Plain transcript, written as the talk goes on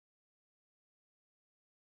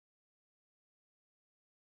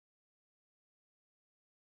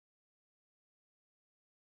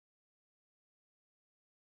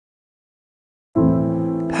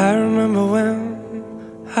I remember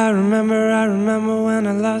when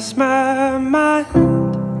I lost my mind.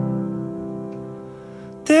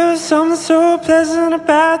 There was something so pleasant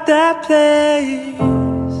about that place.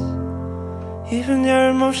 Even your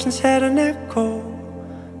emotions had an echo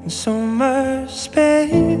in so much space.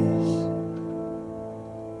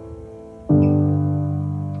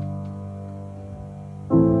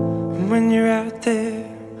 And when you're out there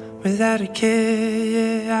without a care,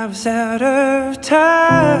 yeah, I was out of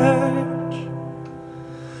touch.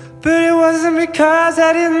 But it wasn't because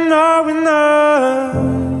I didn't know enough.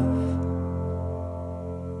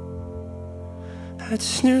 I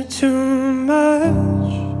just knew too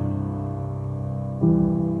much.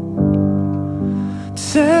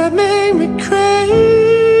 Does that make me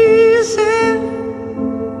crazy?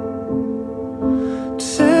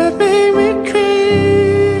 Does that make me crazy?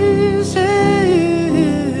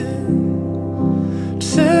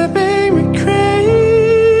 Does that make me crazy?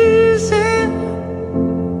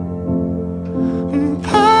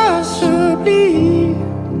 Possibly.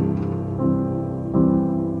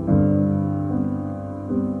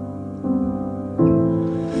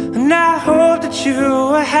 And I hope that you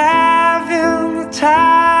are having the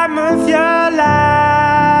time of your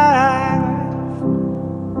life.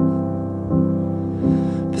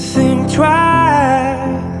 But think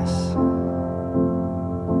twice.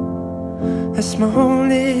 That's my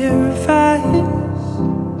only advice.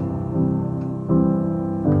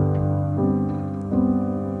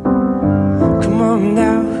 Come on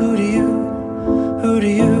now, who do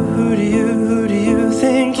you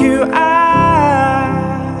think you are?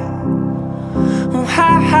 Oh,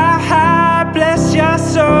 hi, bless your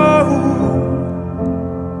soul.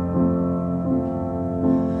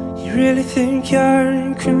 You really think you're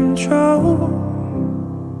in control?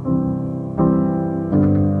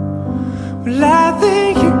 Well, I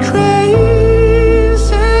think you're crazy.